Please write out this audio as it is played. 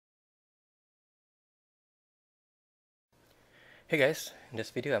Hey guys, in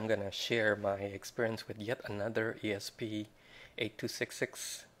this video I'm gonna share my experience with yet another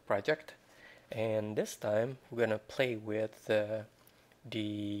ESP8266 project, and this time we're gonna play with the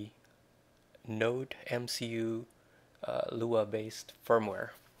NodeMCU LUA based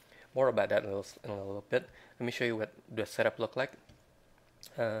firmware. More about that in a little bit. Let me show you what the setup look like.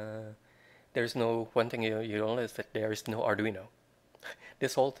 There's no one thing you don't know is that there is no Arduino.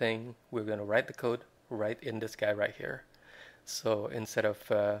 This whole thing we're gonna write the code right in this guy right here. So instead of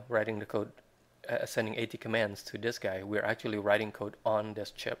writing the code, sending 80 commands to this guy, we're actually writing code on this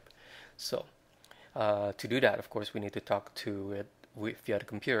chip. So to do that, of course, we need to talk to it via the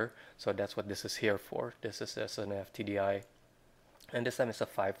computer. So that's what this is here for. This is as an FTDI, and this time it's a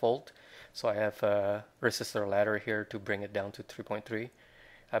 5-volt. So I have a resistor ladder here to bring it down to 3.3.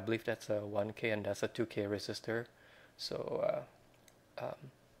 I believe that's a 1K and that's a 2K resistor. So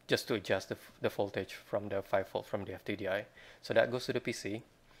just to adjust the voltage from the 5-volt from the FTDI. So that goes to the PC.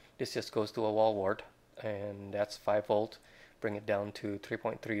 This just goes to a wall wart, and that's 5-volt. Bring it down to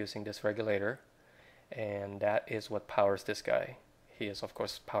 3.3 using this regulator, and that is what powers this guy. He is of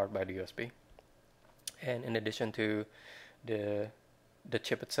course powered by the USB. And in addition to the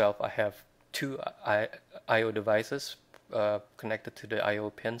chip itself, I have two I/O devices connected to the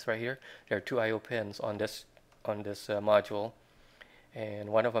I/O pins right here. There are two I/O pins on this module, and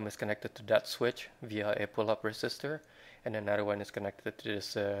one of them is connected to that switch via a pull-up resistor, and another one is connected to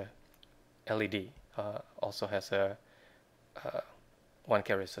this LED. Also has a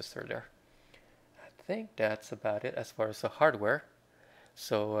 1K resistor there. I think that's about it as far as the hardware.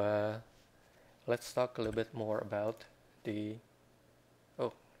 So let's talk a little bit more about I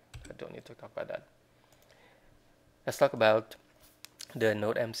don't need to talk about that. Let's talk about the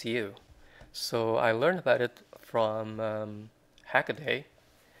NodeMCU. So I learned about it from Hackaday,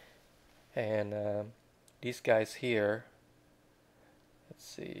 and these guys here, let's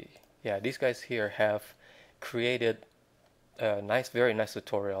see, yeah, these guys here have created a very nice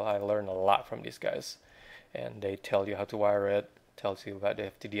tutorial. I learned a lot from these guys, and they tell you how to wire it, tells you about the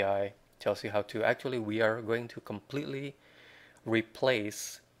FTDI, tells you how to we are going to completely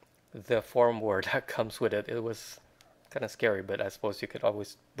replace the firmware that comes with it. It was kind of scary, but I suppose you could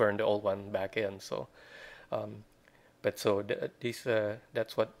always burn the old one back in. So but so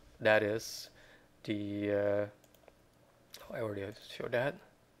that's what that is. I already showed that.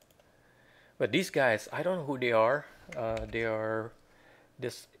 But these guys, I don't know who they are. They are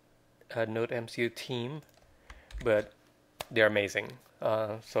this NodeMCU team, but they're amazing.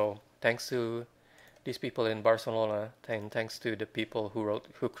 So thanks to these people in Barcelona, and thanks to the people who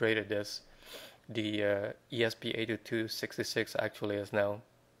created this, the ESP8266 actually is now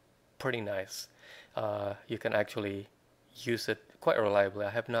pretty nice. You can actually use it quite reliably.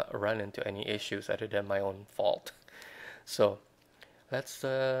 I have not run into any issues other than my own fault. So let's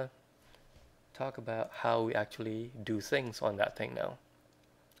talk about how we actually do things on that thing now.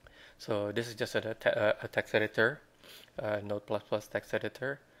 So this is just a text editor, Node++ text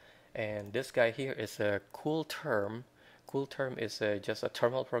editor, and this guy here is a CoolTerm. CoolTerm is just a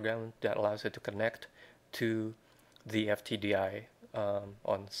terminal program that allows you to connect to the FTDI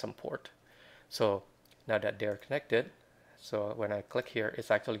on some port. So now that they're connected, so when I click here, it's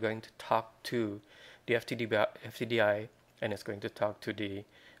actually going to talk to the FTDI, and it's going to talk to the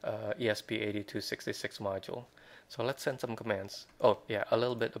ESP8266 module. So let's send some commands. Oh yeah, a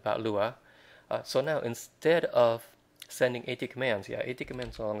little bit about Lua. So now instead of sending 80 commands, 80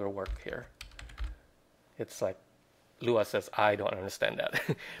 commands no longer work here. It's like Lua says, I don't understand that.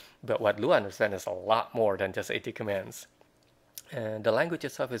 But what Lua understands is a lot more than just 80 commands. And the language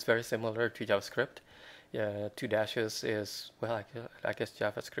itself is very similar to JavaScript. 2 dashes is, well, I guess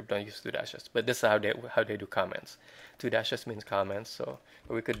JavaScript don't use 2 dashes, but this is how they do comments. 2 dashes means comments, so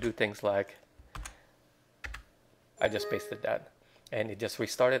we could do things like, I just pasted that, and it just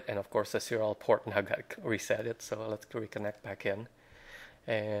restarted, and of course the serial port now got reset. So let's reconnect back in,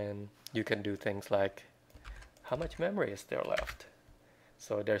 and you can do things like, how much memory is there left?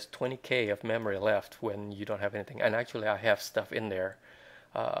 So there's 20K of memory left when you don't have anything, and actually I have stuff in there.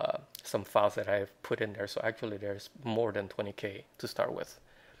 Some files that I've put in there, so actually there's more than 20K to start with.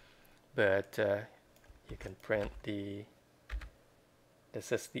 But you can print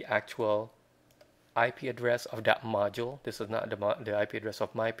this is the actual IP address of that module. This is not the IP address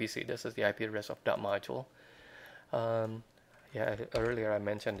of my PC, this is the IP address of that module. Earlier I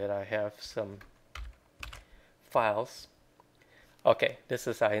mentioned that I have some files. Okay, this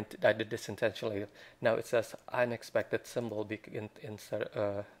is I did this intentionally. Now it says unexpected symbol inside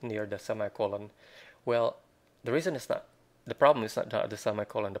near the semicolon. Well, the problem is not the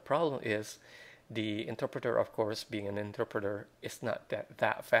semicolon. The problem is The interpreter, of course, being an interpreter, is not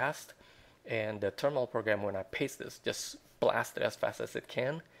that fast. And the terminal program, when I paste this, just blast it as fast as it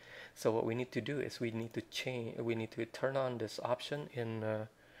can. So what we need to do is we need to turn on this option in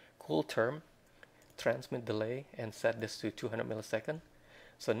CoolTerm, transmit delay, and set this to 200 milliseconds.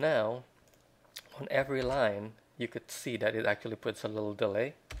 So now, on every line, you could see that it actually puts a little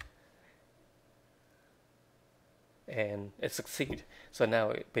delay. And it succeeds. So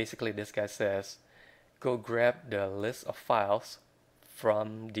now, basically, this guy says, go grab the list of files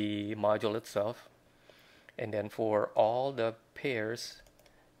from the module itself, and then for all the pairs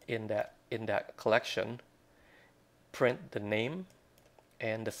in that collection, print the name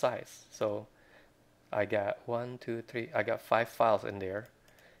and the size. So I got 5 files in there,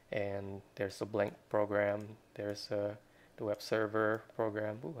 and there's a blank program, there's the web server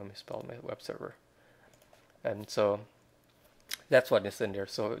program. Ooh, I misspelled my web server. And so that's what is in there.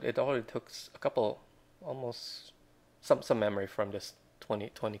 So it already took a couple, almost some memory from this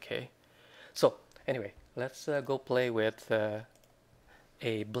 20K. So anyway, let's go play with a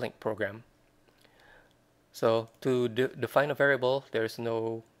blank program. So to define a variable, there's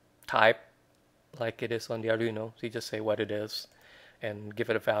no type like it is on the Arduino. So you just say what it is and give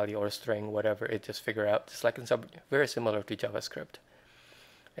it a value or a string, whatever, it just figure out. It's like very similar to JavaScript.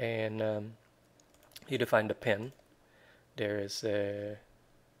 And you define the pin. There is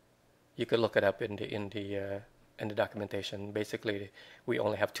you could look it up in the documentation. Basically, we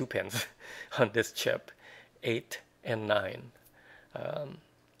only have 2 pins on this chip, 8 and 9.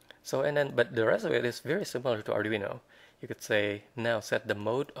 But the rest of it is very similar to Arduino. You could say now set the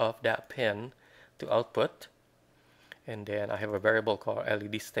mode of that pin to output, and then I have a variable called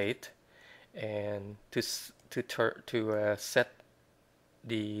LED state, and to set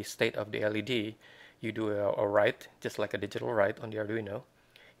the state of the LED, you do a write, just like a digital write on the Arduino.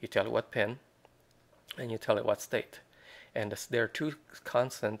 You tell it what pin, and you tell it what state. And there are 2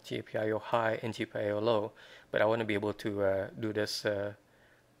 constants, GPIO high and GPIO low, but I want to be able to do this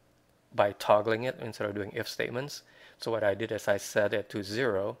by toggling it instead of doing if statements. So what I did is I set it to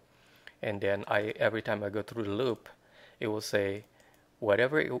 0, and then every time I go through the loop, it will say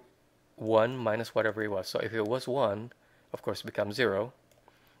 1 minus whatever it was. So if it was 1, of course it becomes 0.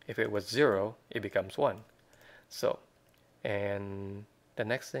 If it was 0, it becomes 1. So, and the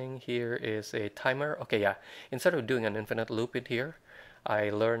next thing here is a timer. Okay, yeah, instead of doing an infinite loop in here, I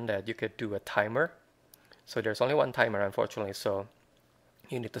learned that you could do a timer. So there's only one timer, unfortunately, so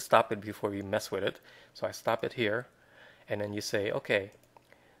you need to stop it before you mess with it. So I stop it here, and then you say, okay,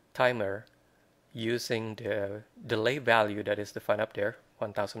 timer, using the delay value that is defined up there,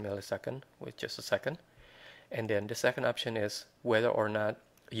 1000 milliseconds, which is a second. And then the second option is whether or not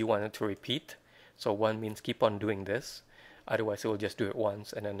you want it to repeat. So 1 means keep on doing this. Otherwise, it will just do it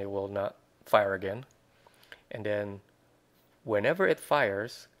once, and then it will not fire again. And then whenever it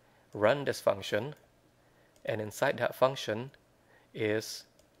fires, run this function. And inside that function is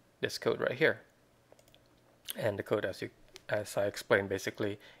this code right here. And the code, as I explained,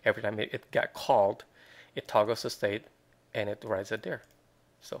 basically every time it got called, it toggles the state and it writes it there.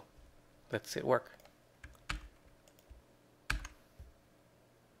 So let's see it work.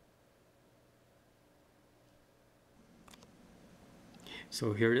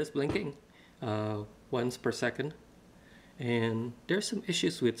 So here it is blinking once per second, and there's some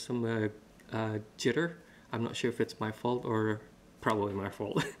issues with some jitter. I'm not sure if it's my fault or probably my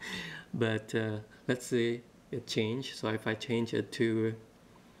fault. But let's see it change. So if I change it to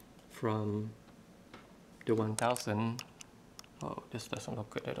from the 1000, oh, this doesn't look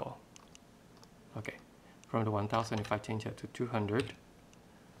good at all. Okay, from the 1000, if I change it to 200,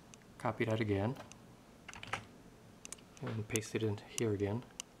 copy that again and paste it in here again.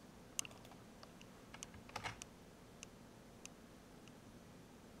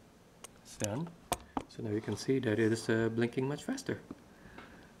 It's done. So now you can see that it is blinking much faster.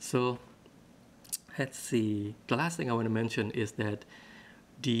 So let's see, the last thing I want to mention is that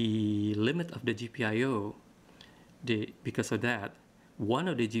the limit of the GPIO, because of that, one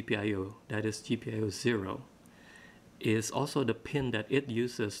of the GPIO, that is GPIO 0, is also the pin that it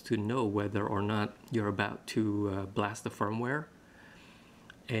uses to know whether or not you're about to blast the firmware.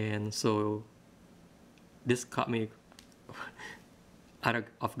 And so this caught me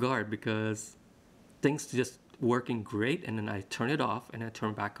off guard, because things just working great, and then I turn it off and I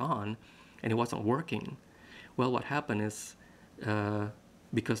turn back on and it wasn't working. Well, what happened is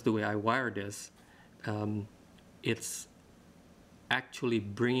because the way I wired this, it's actually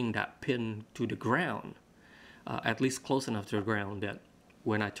bringing that pin to the ground, at least close enough to the ground that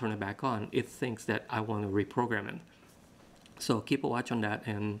when I turn it back on, it thinks that I want to reprogram it. So keep a watch on that,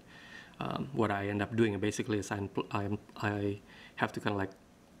 and what I end up doing basically is I have to kind of like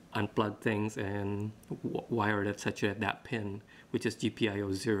unplug things and wire it such that that pin, which is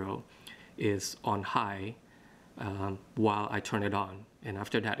GPIO 0, is on high while I turn it on, and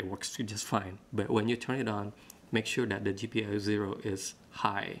after that it works just fine. But when you turn it on, make sure that the GPIO 0 is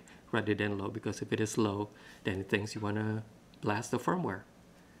high rather than low, because if it is low, then it thinks you want to blast the firmware.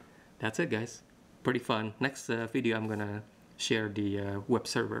 That's it, guys. Pretty fun. Next video I'm gonna share the web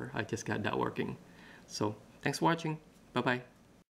server. I just got that working. So thanks for watching. Bye bye.